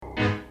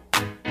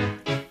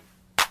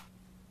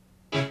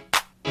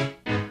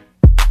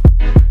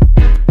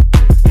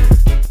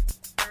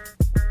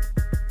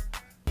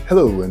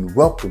Hello and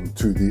welcome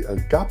to the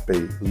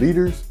Agape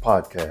Leaders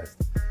Podcast.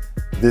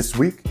 This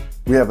week,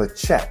 we have a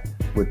chat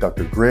with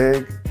Dr.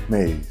 Greg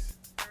Mays.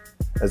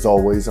 As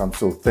always, I'm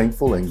so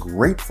thankful and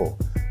grateful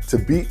to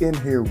be in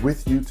here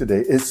with you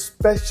today,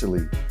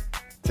 especially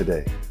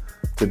today.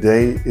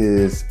 Today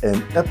is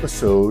an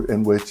episode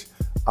in which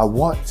I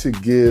want to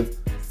give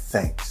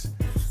thanks.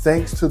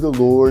 Thanks to the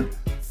Lord.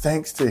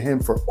 Thanks to Him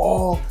for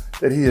all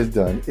that He has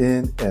done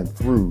in and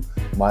through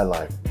my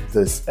life.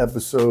 This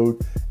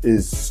episode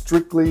is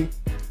strictly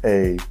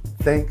a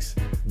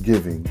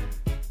Thanksgiving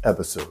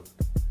episode.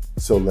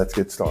 So let's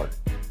get started.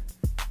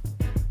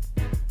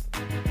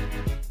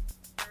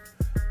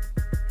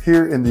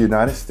 Here in the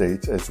United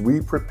States, as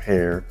we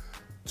prepare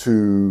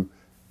to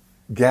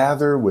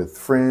gather with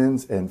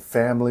friends and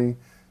family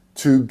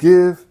to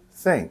give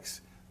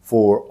thanks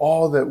for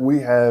all that we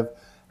have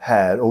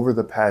had over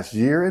the past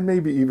year and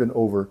maybe even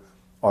over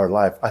our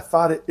life, I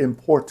thought it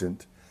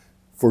important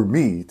for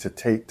me to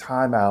take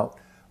time out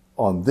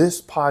on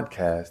this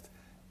podcast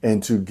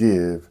and to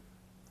give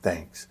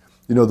thanks.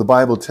 You know, the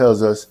Bible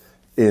tells us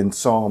in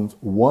Psalms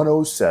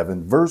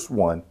 107, verse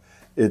 1,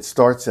 it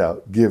starts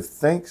out, "Give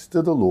thanks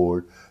to the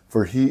Lord,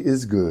 for He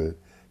is good.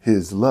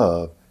 His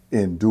love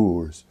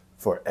endures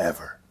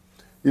forever."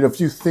 You know, if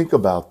you think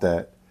about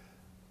that,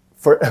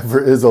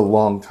 forever is a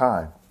long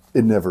time.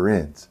 It never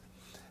ends.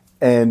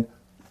 And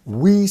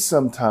we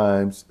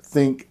sometimes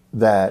think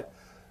that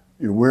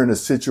we're in a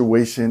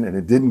situation and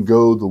it didn't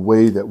go the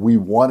way that we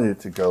wanted it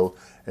to go.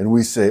 And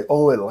we say,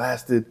 oh, it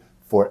lasted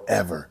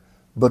forever.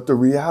 But the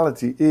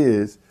reality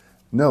is,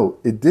 no,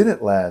 it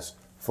didn't last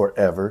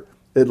forever.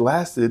 It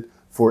lasted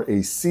for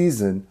a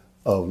season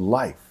of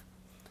life.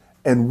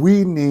 And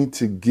we need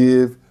to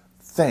give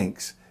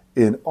thanks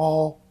in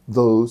all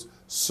those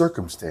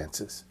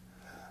circumstances.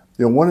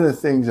 You know, one of the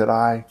things that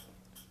I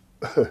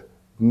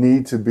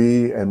need to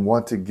be and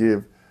want to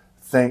give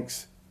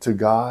thanks to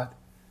God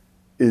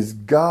is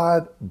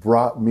God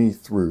brought me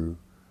through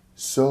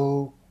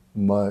so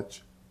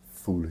much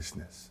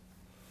foolishness.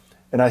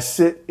 And I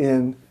sit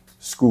in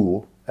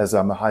school as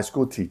I'm a high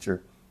school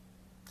teacher,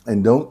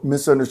 and don't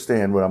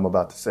misunderstand what I'm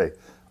about to say.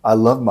 I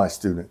love my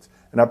students,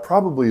 and I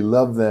probably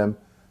love them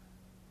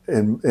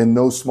in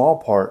no small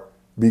part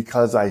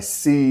because I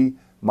see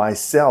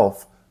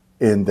myself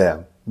in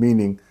them,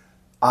 meaning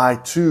I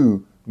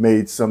too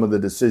made some of the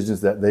decisions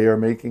that they are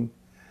making.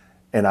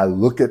 And I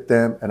look at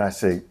them and I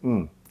say,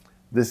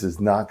 this is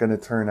not going to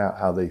turn out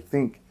how they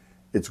think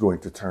it's going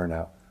to turn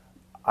out.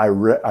 I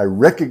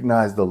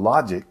recognize the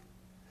logic,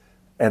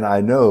 and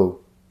I know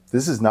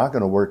this is not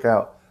going to work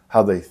out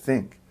how they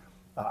think.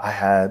 I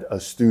had a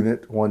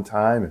student one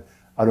time, and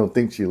I don't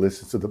think she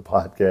listens to the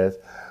podcast,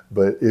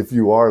 but if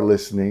you are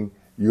listening,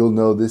 you'll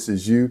know this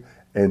is you,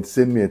 and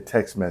send me a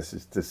text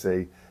message to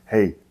say,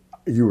 hey,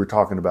 you were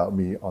talking about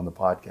me on the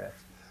podcast.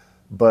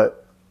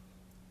 But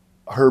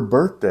her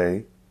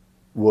birthday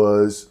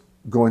was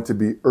going to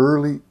be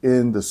early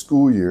in the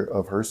school year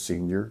of her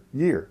senior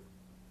year.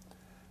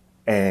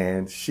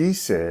 And she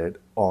said,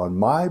 on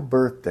my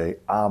birthday,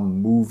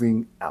 I'm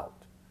moving out.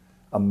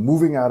 I'm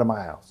moving out of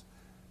my house.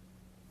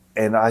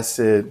 And I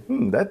said,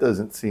 that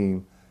doesn't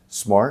seem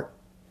smart.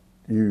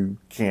 You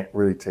can't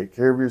really take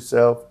care of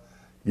yourself.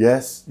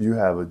 Yes, you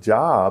have a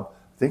job.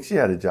 I think she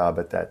had a job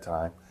at that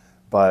time,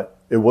 but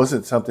it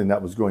wasn't something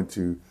that was going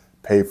to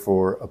pay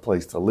for a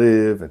place to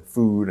live and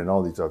food and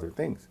all these other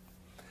things.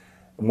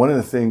 And one of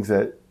the things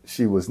that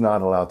she was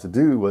not allowed to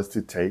do was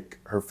to take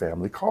her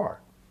family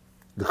car,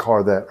 the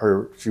car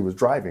that she was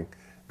driving,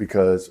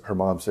 because her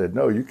mom said,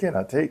 no, you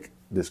cannot take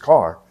this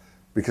car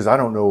because I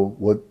don't know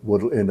what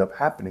will end up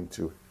happening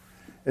to it.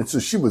 And so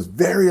she was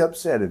very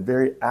upset and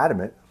very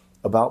adamant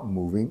about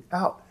moving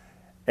out.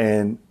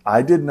 And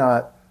I did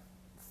not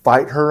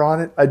fight her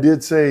on it. I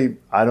did say,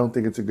 I don't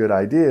think it's a good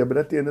idea, but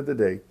at the end of the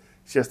day,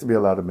 she has to be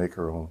allowed to make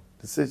her own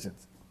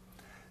decisions.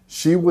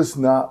 She was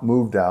not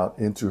moved out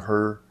into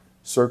her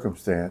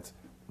circumstance,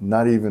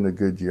 not even a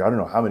good year. I don't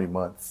know how many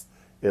months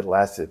it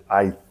lasted.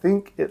 I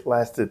think it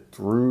lasted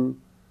through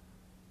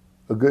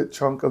a good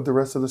chunk of the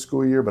rest of the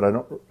school year, but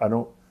I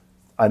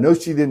know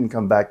she didn't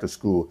come back to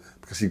school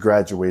because she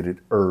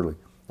graduated early,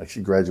 like she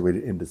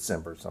graduated in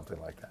December,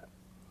 something like that.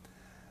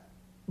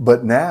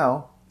 But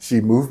now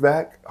she moved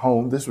back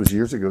home. This was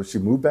years ago. She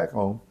moved back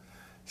home.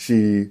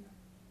 She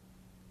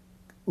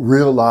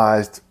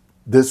realized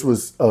this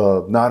was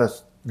not a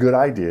good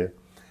idea,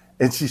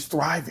 and she's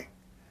thriving.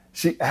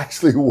 She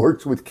actually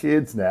works with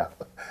kids now,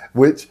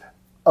 which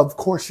of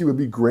course she would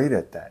be great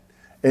at that.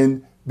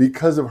 And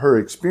because of her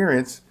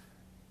experience,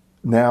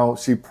 now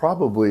she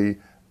probably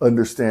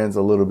understands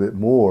a little bit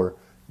more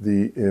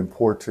the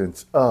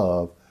importance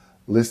of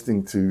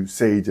listening to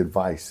sage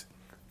advice.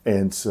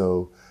 And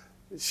so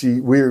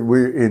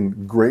we're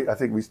in great,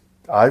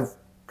 I've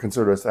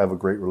considered us to have a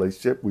great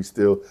relationship. We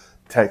still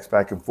text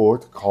back and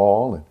forth,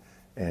 call,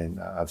 and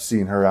I've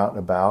seen her out and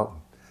about.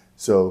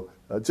 So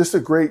just a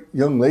great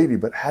young lady,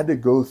 but had to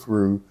go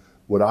through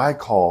what I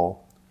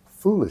call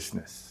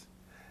foolishness.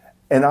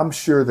 And I'm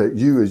sure that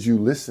you, as you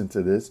listen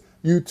to this,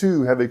 you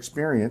too have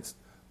experienced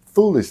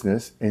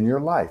foolishness in your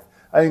life.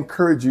 I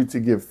encourage you to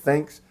give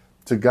thanks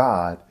to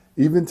God,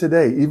 even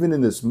today, even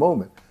in this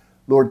moment.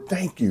 Lord,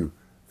 thank you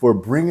for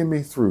bringing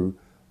me through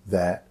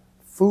that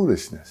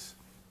foolishness.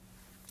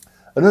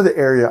 Another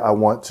area I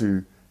want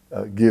to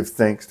give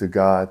thanks to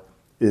God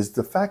is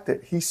the fact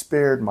that he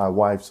spared my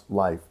wife's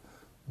life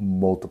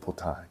multiple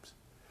times.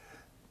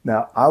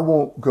 Now, I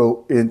won't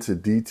go into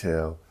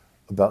detail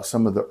about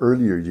some of the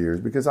earlier years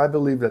because I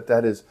believe that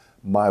that is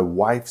my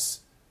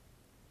wife's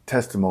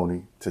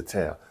testimony to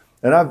tell.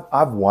 And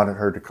I've wanted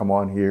her to come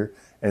on here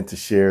and to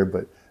share,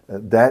 but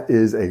that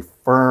is a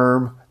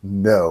firm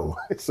no.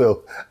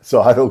 So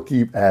I don't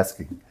keep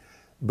asking.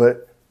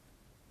 But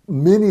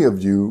many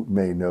of you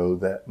may know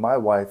that my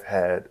wife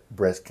had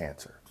breast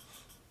cancer.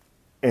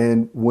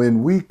 And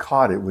when we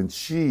caught it, when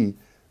she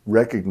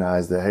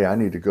recognized that, hey, I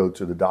need to go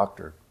to the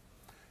doctor,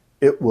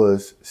 it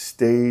was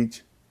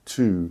stage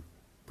 2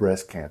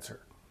 breast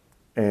cancer.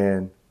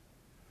 And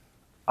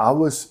I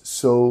was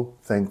so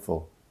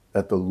thankful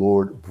that the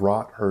Lord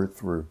brought her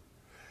through.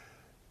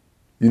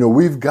 You know,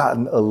 we've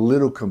gotten a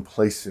little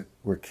complacent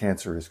where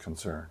cancer is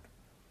concerned.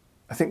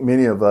 I think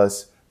many of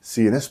us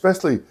see, and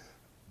especially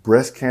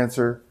breast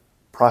cancer,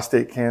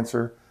 prostate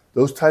cancer,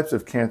 those types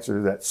of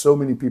cancer that so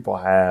many people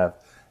have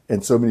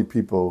and so many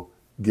people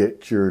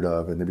get cured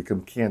of and they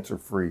become cancer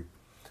free.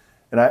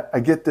 And I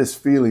get this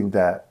feeling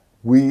that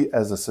we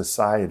as a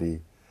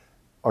society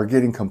are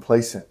getting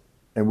complacent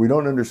and we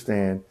don't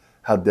understand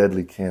how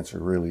deadly cancer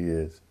really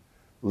is.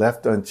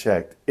 Left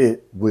unchecked,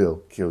 it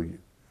will kill you.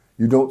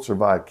 You don't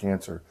survive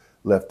cancer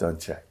left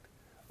unchecked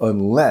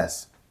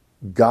unless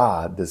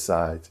God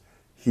decides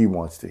he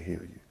wants to heal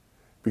you,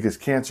 because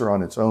cancer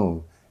on its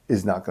own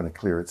is not going to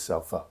clear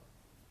itself up.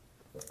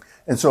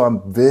 And so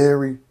I'm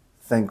very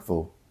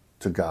thankful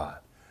to God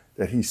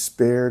that he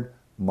spared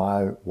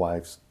my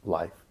wife's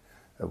life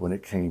when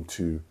it came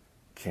to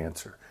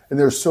cancer. And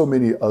there's so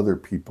many other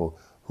people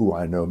who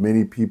I know,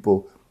 many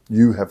people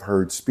you have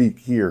heard speak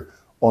here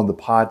on the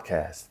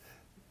podcast.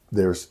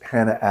 There's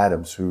Hannah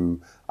Adams,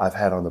 who I've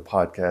had on the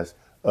podcast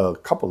a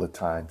couple of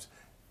times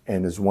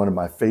and is one of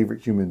my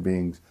favorite human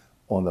beings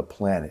on the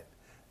planet.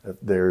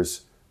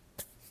 There's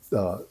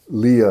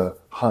Leah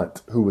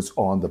Hunt, who was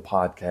on the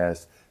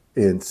podcast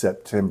in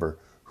September,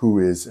 who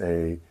is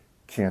a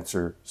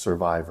cancer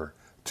survivor,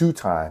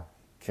 2-time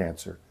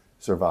cancer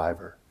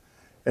survivor.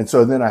 And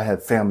so then I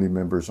had family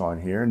members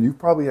on here, and you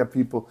probably have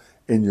people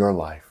in your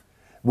life.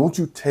 Won't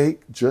you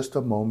take just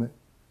a moment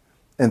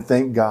and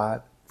thank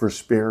God for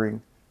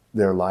sparing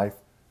their life?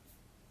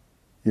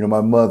 You know,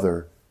 my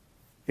mother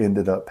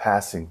ended up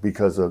passing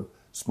because of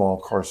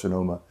small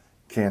carcinoma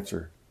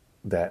cancer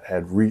that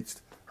had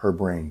reached her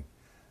brain.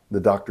 The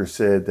doctor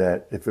said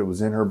that if it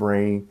was in her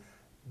brain,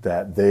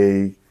 that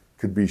they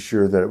could be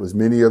sure that it was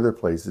many other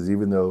places,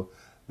 even though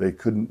they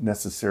couldn't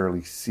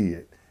necessarily see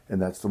it.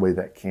 And that's the way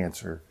that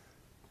cancer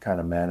kind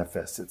of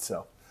manifests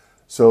itself.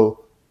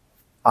 So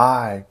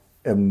I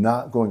am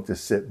not going to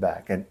sit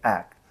back and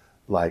act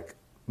like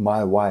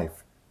my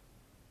wife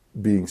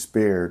being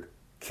spared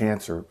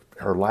cancer,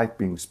 her life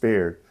being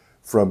spared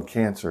from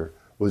cancer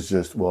was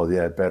just, well,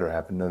 yeah, it better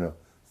happen. No.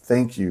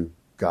 Thank you,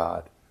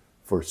 God,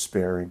 for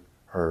sparing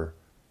her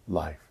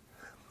life.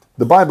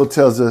 The Bible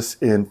tells us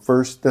in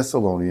 1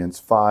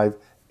 Thessalonians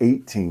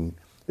 5:18,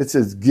 it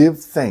says, give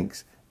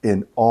thanks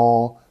in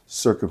all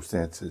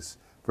circumstances,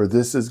 for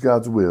this is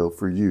God's will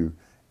for you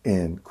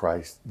in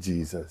Christ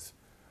Jesus.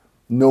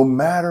 No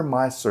matter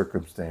my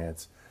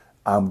circumstance,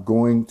 I'm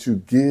going to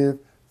give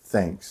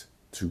thanks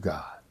to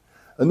God.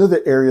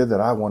 Another area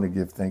that I want to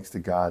give thanks to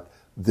God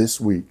this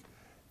week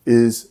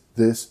is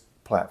this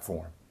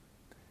platform.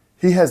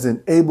 He has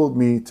enabled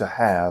me to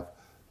have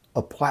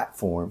a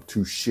platform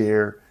to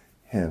share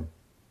him.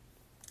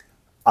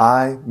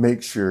 I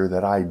make sure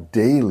that I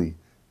daily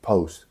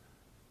post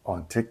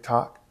on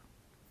TikTok,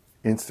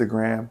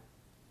 Instagram,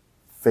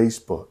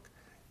 Facebook,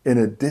 in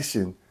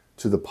addition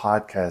to the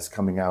podcast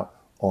coming out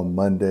on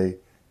Monday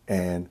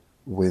and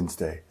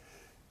Wednesday.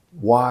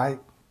 Why?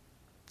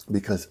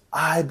 Because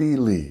I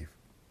believe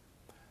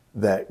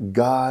that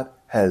God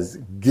has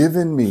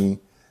given me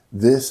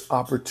this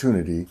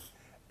opportunity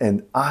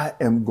and I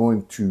am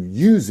going to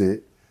use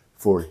it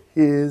for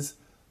his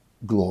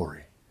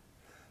glory.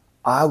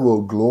 I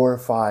will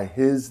glorify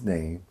his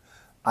name.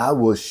 I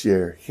will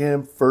share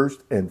him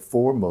first and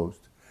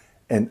foremost,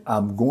 and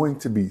I'm going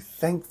to be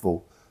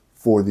thankful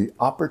for the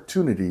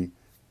opportunity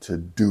to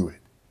do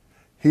it.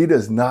 He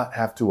does not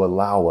have to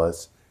allow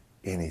us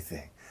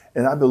anything.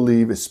 And I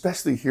believe,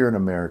 especially here in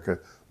America,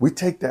 we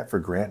take that for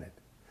granted.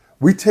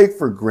 We take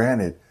for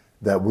granted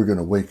that we're going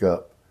to wake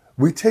up.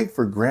 We take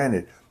for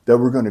granted that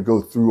we're going to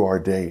go through our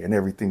day and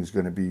everything's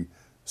going to be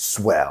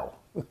swell.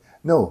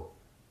 No,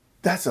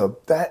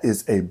 that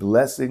is a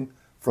blessing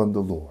from the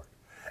Lord.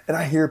 And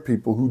I hear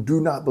people who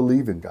do not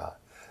believe in God.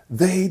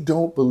 They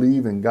don't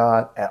believe in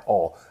God at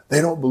all.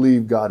 They don't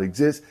believe God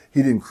exists.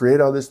 He didn't create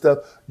all this stuff.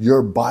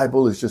 Your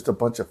Bible is just a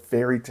bunch of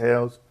fairy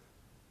tales.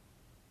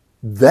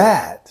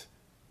 That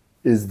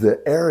is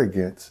the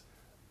arrogance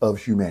of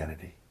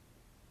humanity.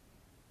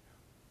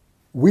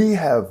 We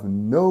have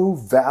no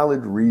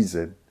valid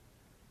reason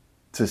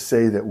to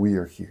say that we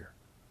are here.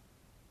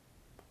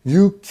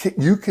 You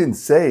can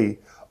say,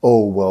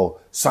 oh,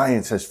 well,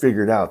 science has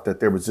figured out that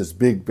there was this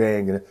big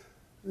bang.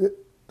 And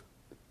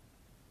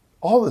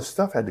all this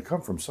stuff had to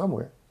come from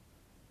somewhere.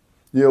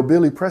 You know,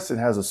 Billy Preston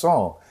has a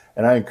song,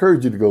 and I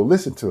encourage you to go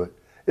listen to it.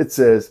 It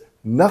says,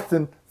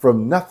 nothing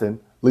from nothing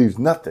leaves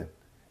nothing.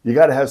 You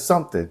got to have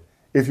something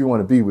if you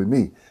want to be with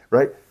me,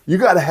 right? You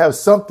got to have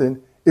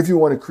something if you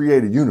want to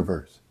create a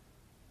universe.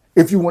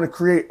 If you want to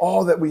create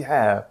all that we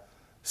have,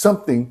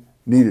 something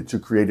needed to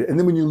create it. And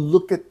then when you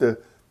look at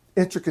the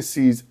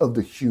intricacies of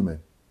the human,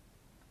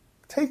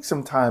 take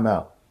some time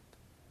out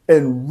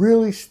and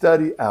really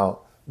study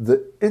out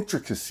the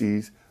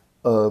intricacies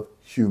of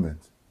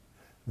humans.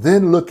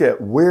 Then look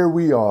at where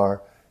we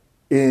are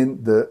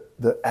in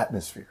the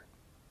atmosphere,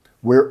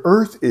 where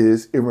Earth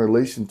is in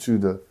relation to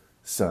the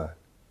sun.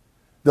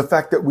 The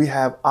fact that we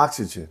have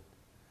oxygen,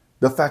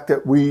 the fact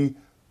that we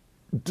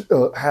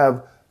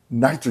have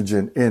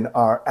nitrogen in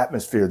our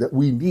atmosphere that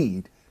we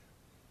need.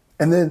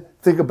 And then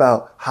think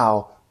about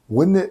how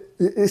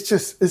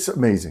it's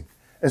amazing.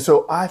 And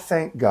so I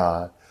thank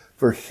God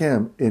for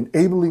him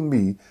enabling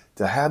me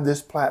to have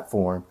this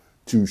platform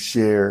to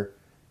share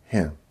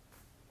him.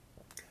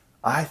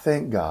 I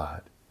thank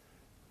God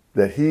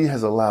that he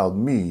has allowed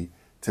me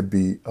to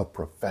be a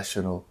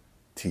professional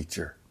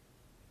teacher.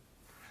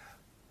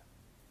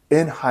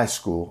 In high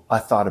school, I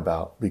thought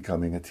about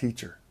becoming a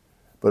teacher,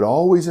 but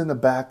always in the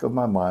back of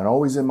my mind,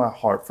 always in my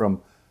heart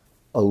from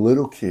a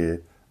little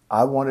kid,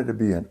 I wanted to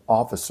be an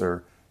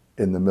officer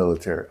in the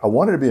military. I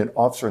wanted to be an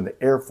officer in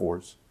the Air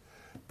Force,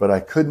 but I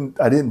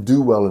didn't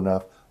do well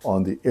enough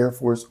on the Air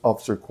Force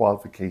officer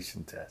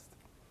qualification test.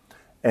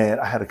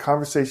 And I had a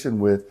conversation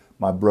with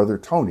my brother,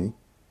 Tony,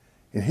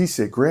 and he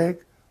said,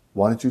 Greg,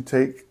 why don't you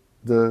take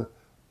the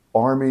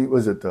Army,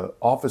 was it the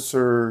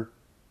officer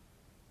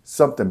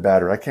something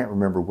battery? I can't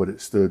remember what it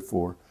stood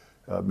for.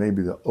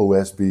 Maybe the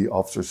OSB,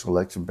 Officer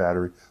Selection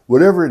Battery.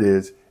 Whatever it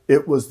is,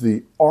 it was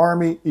the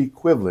Army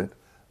equivalent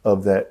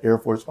of that Air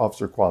Force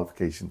officer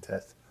qualification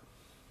test.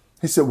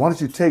 He said, why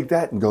don't you take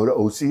that and go to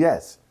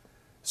OCS?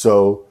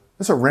 So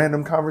it's a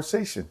random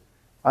conversation.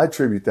 I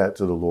attribute that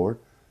to the Lord.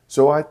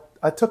 So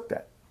I took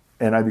that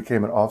and I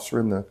became an officer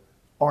in the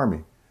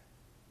Army.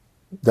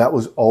 That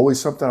was always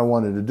something I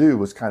wanted to do,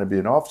 was kind of be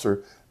an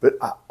officer, but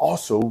I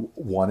also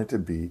wanted to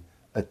be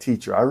a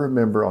teacher. I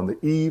remember on the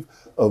eve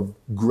of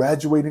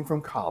graduating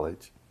from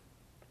college,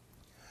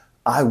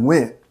 I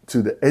went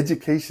to the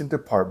education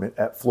department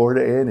at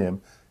Florida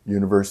A&M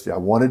University. I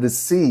wanted to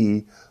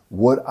see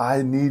what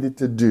I needed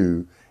to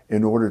do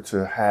in order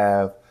to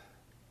have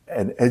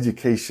an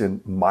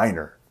education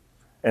minor.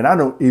 And I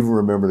don't even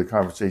remember the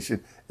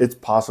conversation. It's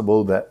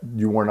possible that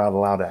you were not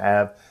allowed to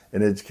have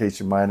an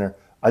education minor.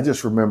 I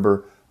just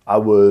remember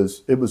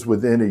it was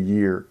within a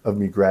year of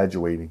me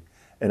graduating,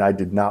 and I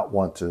did not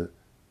want to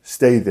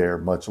stay there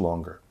much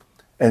longer.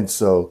 And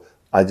so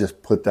I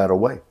just put that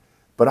away.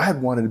 But I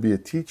had wanted to be a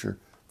teacher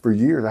for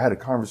years. I had a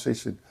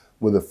conversation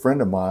with a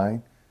friend of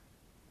mine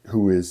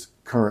who is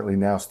currently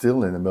now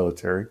still in the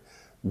military.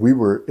 We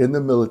were in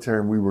the military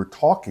and we were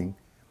talking,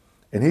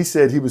 and he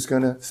said he was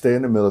going to stay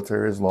in the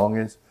military as long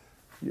as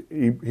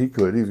he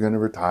could. He was going to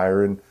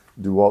retire and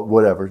do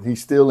whatever.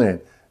 He's still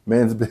in.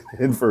 Man's been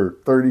in for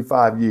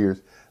 35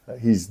 years.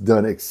 He's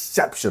done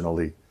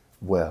exceptionally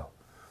well.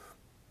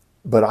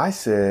 But I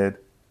said,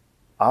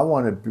 I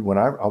want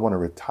to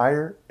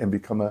retire and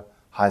become a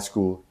high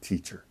school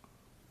teacher.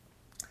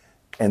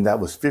 And that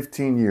was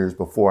 15 years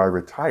before I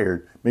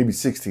retired, maybe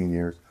 16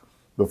 years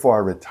before I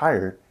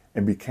retired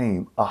and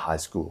became a high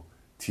school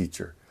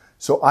teacher.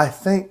 So I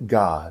thank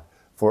God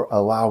for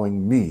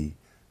allowing me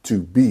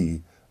to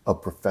be a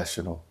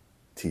professional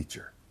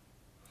teacher.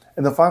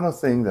 And the final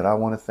thing that I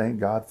want to thank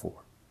God for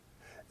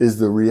is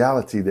the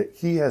reality that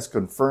he has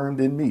confirmed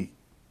in me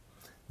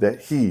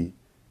that he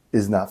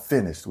is not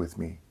finished with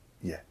me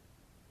yet.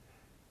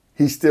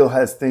 He still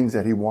has things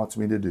that he wants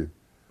me to do.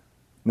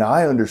 Now,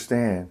 I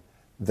understand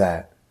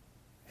that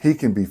he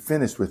can be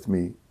finished with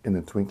me in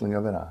the twinkling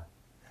of an eye.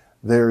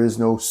 There is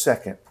no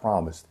second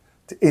promised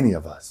to any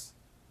of us.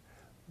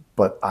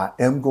 But I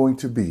am going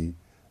to be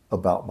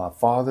about my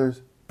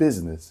Father's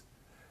business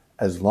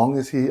as long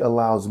as he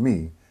allows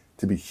me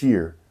to be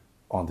here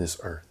on this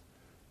earth.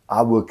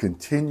 I will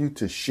continue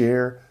to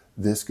share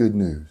this good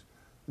news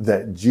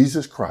that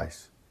Jesus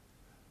Christ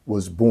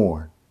was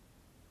born,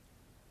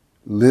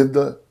 lived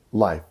a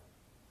life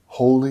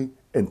holy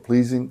and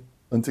pleasing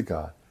unto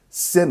God,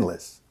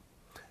 sinless.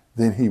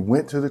 Then he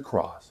went to the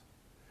cross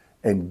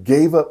and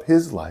gave up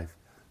his life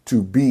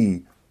to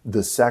be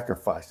the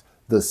sacrifice,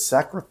 the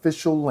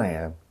sacrificial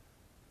lamb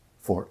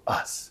for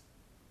us.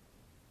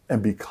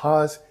 And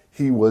because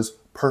he was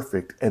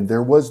perfect and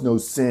there was no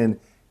sin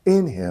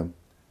in him,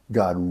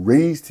 God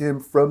raised him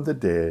from the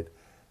dead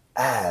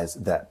as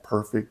that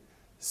perfect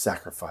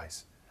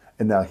sacrifice.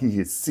 And now he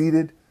is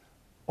seated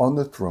on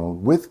the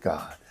throne with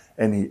God,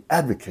 and he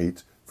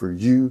advocates for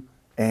you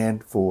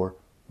and for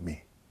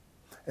me.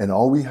 And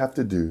all we have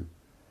to do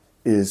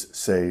is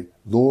say,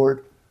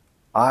 Lord,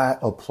 I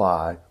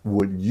apply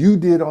what you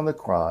did on the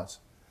cross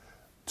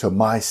to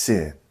my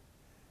sin.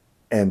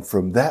 And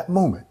from that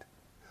moment,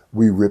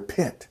 we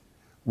repent.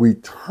 We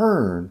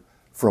turn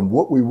from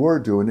what we were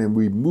doing and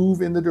we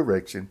move in the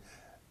direction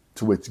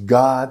to which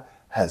God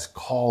has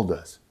called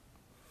us.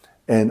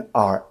 And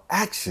our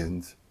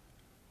actions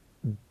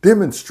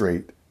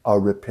demonstrate our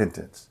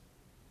repentance.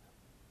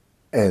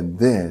 And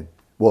then,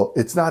 well,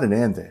 it's not an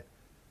and then.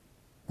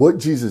 What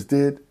Jesus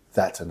did,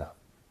 that's enough.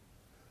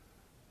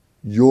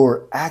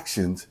 Your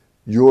actions,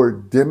 your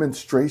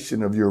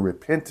demonstration of your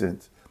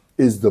repentance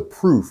is the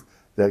proof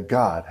that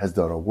God has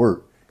done a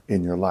work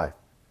in your life.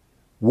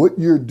 What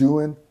you're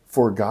doing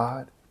for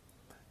God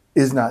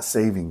is not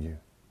saving you.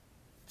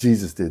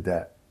 Jesus did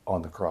that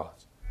on the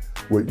cross.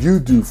 What you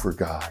do for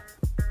God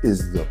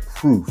is the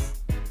proof.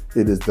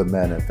 It is the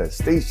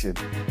manifestation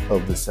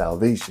of the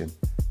salvation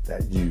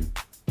that you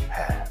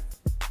have.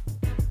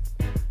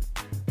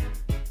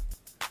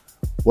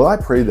 Well, I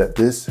pray that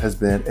this has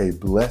been a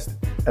blessed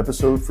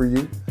episode for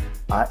you.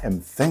 I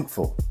am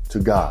thankful to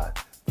God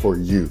for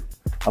you.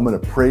 I'm going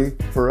to pray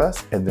for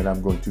us and then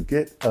I'm going to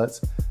get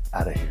us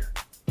out of here.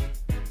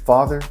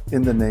 Father,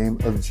 in the name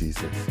of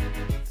Jesus,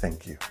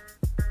 thank you.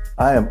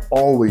 I am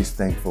always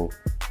thankful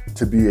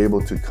to be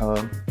able to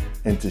come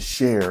and to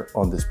share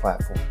on this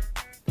platform.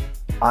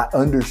 I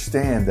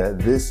understand that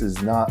this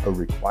is not a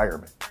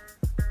requirement.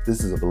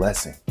 This is a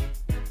blessing.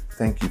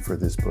 Thank you for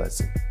this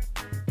blessing.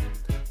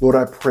 Lord,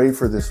 I pray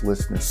for this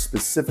listener,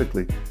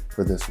 specifically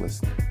for this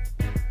listener.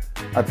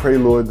 I pray,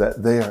 Lord,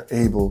 that they are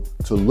able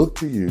to look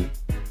to you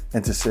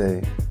and to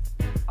say,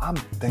 I'm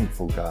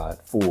thankful, God,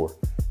 for,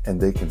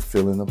 and they can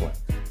fill in the blank.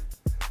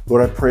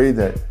 Lord, I pray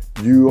that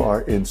you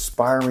are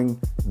inspiring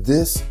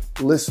this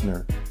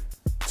listener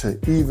to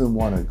even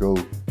want to go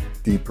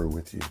deeper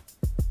with you,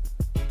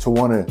 to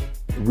want to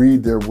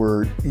read their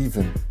word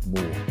even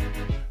more,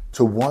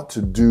 to want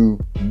to do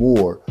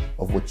more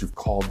of what you've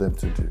called them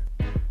to do.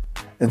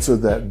 And so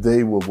that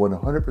they will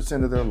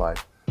 100% of their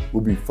life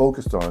will be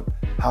focused on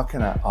how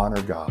can I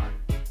honor God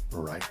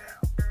right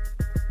now?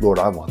 Lord,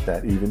 I want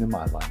that even in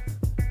my life.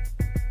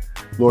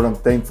 Lord, I'm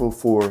thankful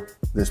for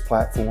this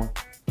platform.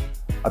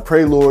 I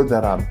pray, Lord,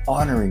 that I'm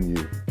honoring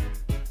you,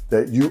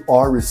 that you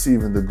are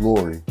receiving the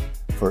glory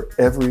for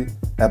every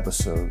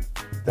episode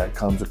that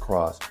comes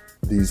across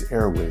these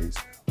airways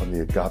on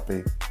the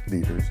Agape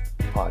Leaders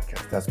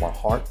podcast. That's my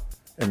heart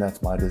and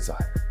that's my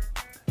desire.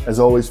 As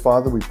always,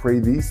 Father, we pray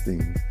these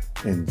things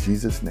in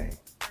Jesus' name.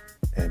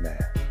 Amen.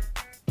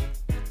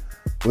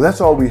 Well,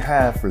 that's all we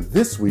have for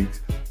this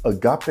week's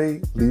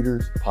Agape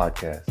Leaders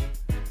podcast.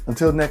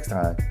 Until next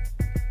time,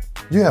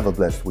 you have a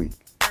blessed week.